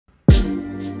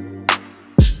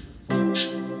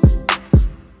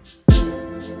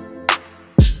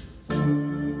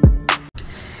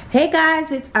Hey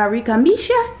guys, it's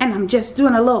Arickamisha, and I'm just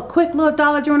doing a quick little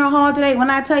Dollar General haul today. When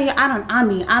I tell you,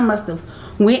 I must have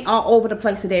went all over the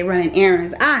place today running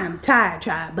errands. I am tired,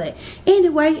 child. But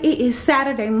anyway, it is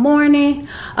Saturday morning.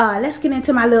 Let's get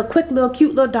into my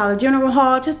cute little Dollar General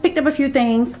haul. Just picked up a few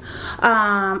things.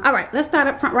 All right, let's start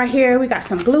up front right here. We got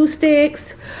some glue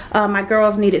sticks. My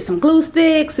girls needed some glue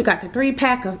sticks. We got the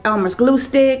 3-pack of Elmer's glue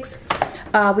sticks.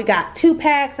 We got 2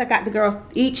 packs. I got the girls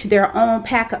each their own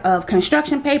pack of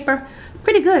construction paper.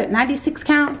 Pretty good, 96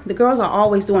 count. The girls are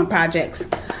always doing projects.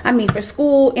 I mean, for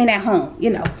school and at home, you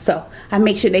know. So I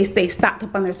make sure they stay stocked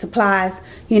up on their supplies.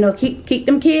 You know, keep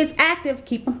them kids active,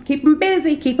 keep them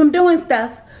busy, keep them doing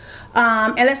stuff.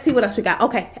 And let's see what else we got.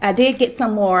 Okay, I did get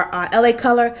some more LA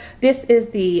color. This is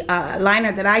the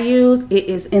liner that I use. It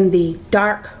is in the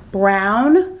dark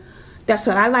brown. That's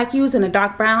what I like using, a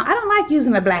dark brown. I don't like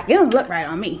using the black. It don't look right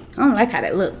on me. I don't like how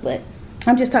that look, but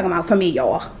I'm just talking about for me,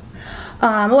 y'all.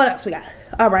 What else we got?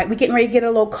 All right, we're getting ready to get a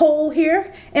little cold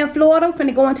here in Florida.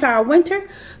 Finna go into our winter.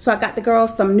 So I got the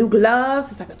girls some new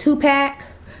gloves. It's like a 2-pack,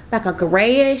 like a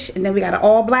grayish, and then we got an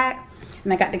all black.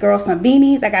 And I got the girls some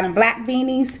beanies. I got them black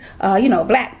beanies. You know,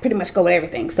 black pretty much go with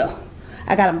everything. So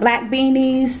I got them black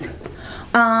beanies.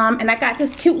 And I got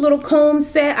this cute little comb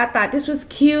set. I thought this was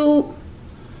cute.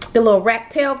 The little rat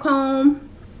tail comb.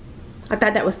 I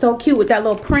thought that was so cute with that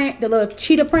little print, the little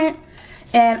cheetah print.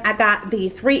 And I got the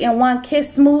 3-in-1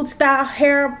 Kiss Smooth Style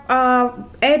hair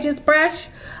edges brush.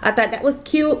 I thought that was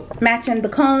cute, matching the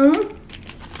comb.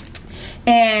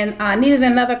 And I needed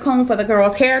another comb for the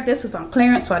girls' hair. This was on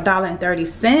clearance for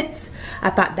 $1.30. I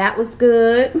thought that was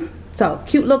good. So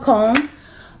cute little comb.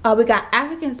 We got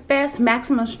African's Best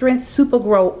Maximum Strength Super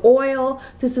Grow Oil.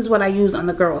 This is what I use on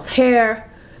the girls' hair.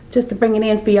 Just to bring it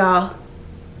in for y'all.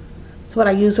 It's what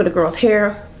I use for the girls'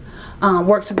 hair.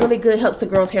 Works really good, helps the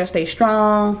girls' hair stay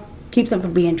strong, keeps them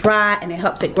from being dry, and it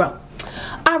helps it grow.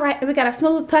 Alright, and we got a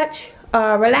Smooth Touch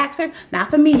relaxer.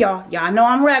 Not for me, y'all. Y'all know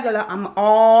I'm regular. I'm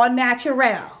all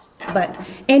natural. But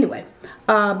anyway,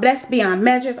 Blessed Beyond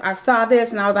Measures. I saw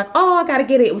this and I was like, oh, I gotta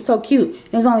get it. It was so cute.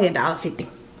 It was only $1.50.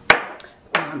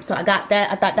 So I got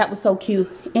that. I thought that was so cute.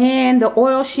 And the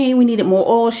oil sheen, we needed more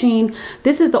oil sheen.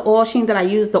 This is the oil sheen that I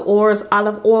use, the Oars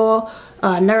olive oil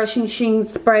nourishing sheen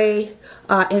spray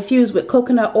infused with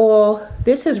coconut oil.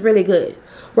 This is really good.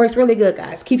 Works really good,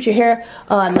 guys. Keeps your hair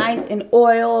nice and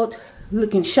oiled,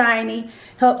 looking shiny.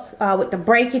 Helps with the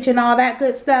breakage and all that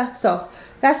good stuff. So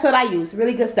that's what I use.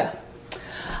 Really good stuff.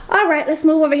 Alright, let's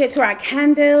move over here to our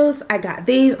candles. I got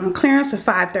these on clearance for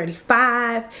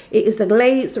 $5.35. It is the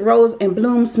Glazed Rose and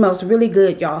Bloom. Smells really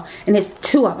good, y'all. And it's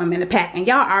 2 of them in the pack. And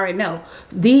y'all already know,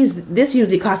 this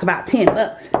usually costs about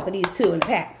 $10 for these 2 in the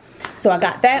pack. So I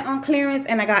got that on clearance.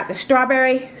 And I got the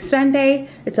Strawberry Sundae.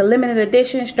 It's a limited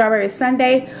edition Strawberry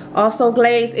Sundae. Also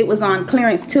glazed. It was on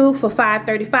clearance too for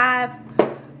 $5.35.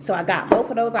 So I got both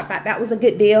of those. I thought that was a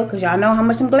good deal, because y'all know how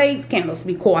much them glazed candles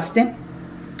be costing.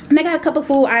 And I got a couple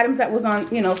food items that was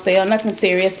on, you know, sale. Nothing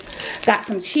serious. Got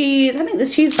some cheese. I think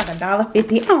this cheese is like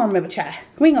 $1.50. I don't remember, child.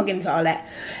 We ain't gonna get into all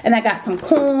that. And I got some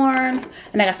corn.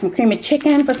 And I got some creamy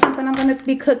chicken for something I'm gonna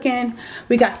be cooking.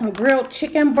 We got some grilled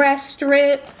chicken breast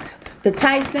strips. The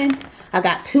Tyson. I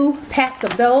got 2 packs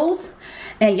of those.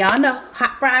 And y'all know,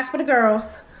 hot fries for the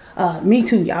girls. Me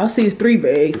too, y'all. See 3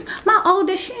 bags. My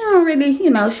oldest, she don't really,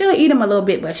 you know, she'll eat them a little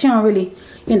bit, but she don't really,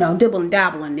 you know, dibble and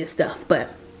dabble in this stuff.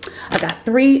 But I got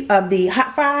 3 of the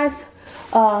hot fries.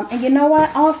 And you know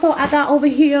what? Also, I got over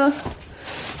here,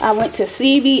 I went to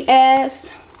CVS.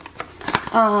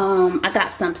 I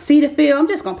got some Cetaphil. I'm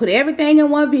just going to put everything in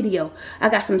one video. I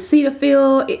got some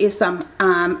Cetaphil. It is some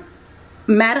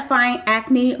mattifying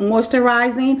acne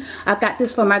moisturizing. I got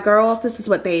this for my girls. This is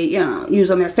what they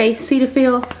use on their face.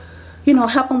 Cetaphil. You know,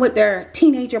 helping with their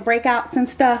teenager breakouts and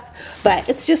stuff. But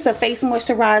it's just a face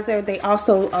moisturizer. They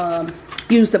also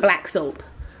use the black soap.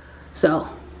 So,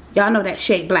 y'all know that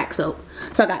shade black soap.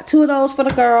 So, I got 2 of those for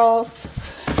the girls.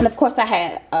 And, of course, I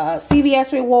had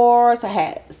CVS rewards. I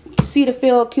had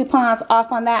Cetaphil coupons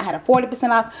off on that. I had a 40%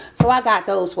 off. So, I got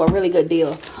those for a really good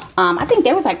deal. I think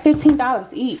they was like $15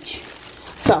 each.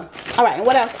 So, alright. And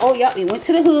what else? Oh, yep. We went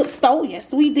to the hood store.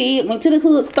 Yes, we did. Went to the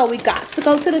hood store. We got to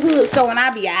go to the hood store and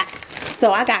I'll be out.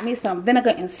 So, I got me some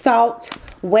vinegar and salt.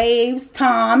 Waves.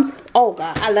 Tom's. Oh,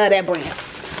 God. I love that brand.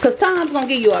 Because Tom's going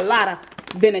to give you a lot of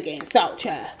vinegar and salt,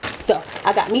 child. So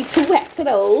I got me 2 packs of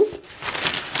those.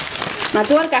 My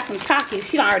daughter got some Takis.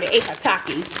 She already ate her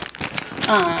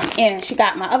Takis. And she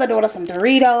got my other daughter some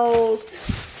Doritos.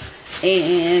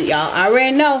 And y'all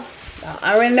already know. Y'all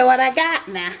already know what I got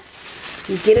now.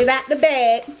 You get it out the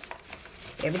bag.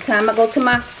 Every time I go to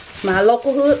my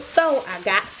local hood store, I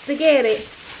got to get it.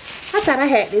 I thought I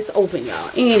had this open, y'all.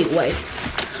 Anyway,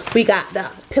 we got the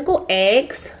pickled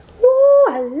eggs. Ooh,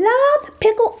 I love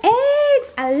pickled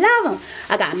eggs. I love them.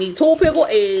 I got me 2 pickled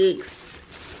eggs.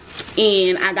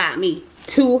 And I got me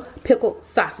 2 pickled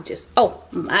sausages. Oh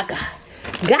my God.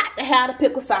 Got to have the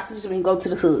pickled sausages when we go to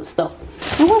the hood store.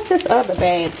 And what's this other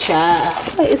bag, child?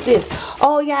 What is this?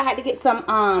 Oh yeah, I had to get some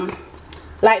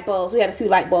light bulbs. We had a few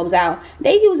light bulbs out.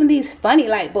 They using these funny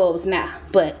light bulbs now.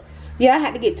 But yeah, I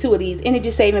had to get 2 of these energy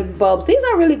saving bulbs. These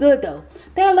are really good though.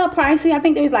 They're a little pricey. I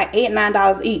think they was like $8 or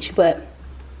 $9 each, but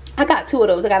I got 2 of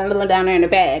those. I got another one down there in the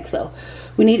bag. So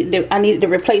I needed to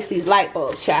replace these light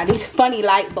bulbs, child. These funny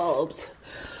light bulbs.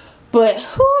 But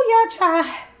whoo, y'all, child.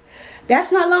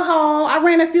 That's my little haul. I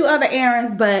ran a few other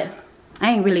errands, but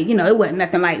I ain't really, you know, it wasn't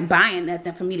nothing like buying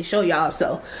nothing for me to show y'all.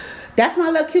 So that's my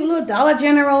little cute little Dollar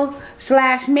General /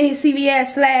 mini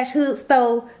CVS / hood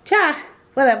store. Child,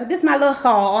 whatever. This is my little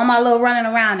haul. All my little running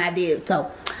around I did. So,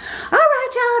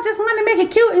 alright, y'all. Just wanted to make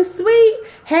it cute and sweet.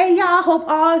 Hey, y'all. Hope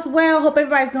all is well. Hope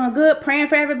everybody's doing good. Praying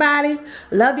for everybody.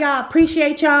 Love y'all.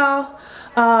 Appreciate y'all.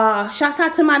 Shouts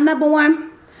out to my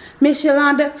 #1, Miss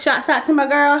Yolanda. Shouts out to my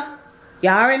girl.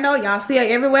 Y'all already know. Y'all see her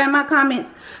everywhere in my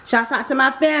comments. Shouts out to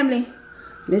my family.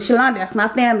 Miss Yolanda, that's my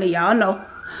family. Y'all know.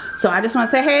 So I just want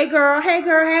to say, hey girl, hey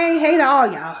to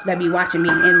all y'all that be watching me.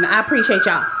 And I appreciate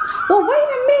y'all. Well, wait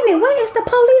a minute. Where is the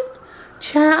police?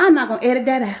 Child, I'm not going to edit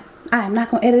that out. I am not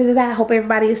going to edit it out. I hope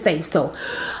everybody is safe. So,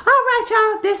 alright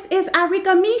y'all. This is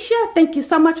Arickamisha. Thank you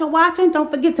so much for watching. Don't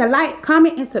forget to like,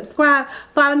 comment, and subscribe.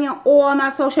 Follow me on all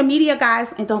my social media,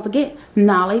 guys. And don't forget,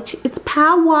 knowledge is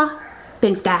power.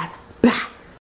 Thanks, guys. Bye.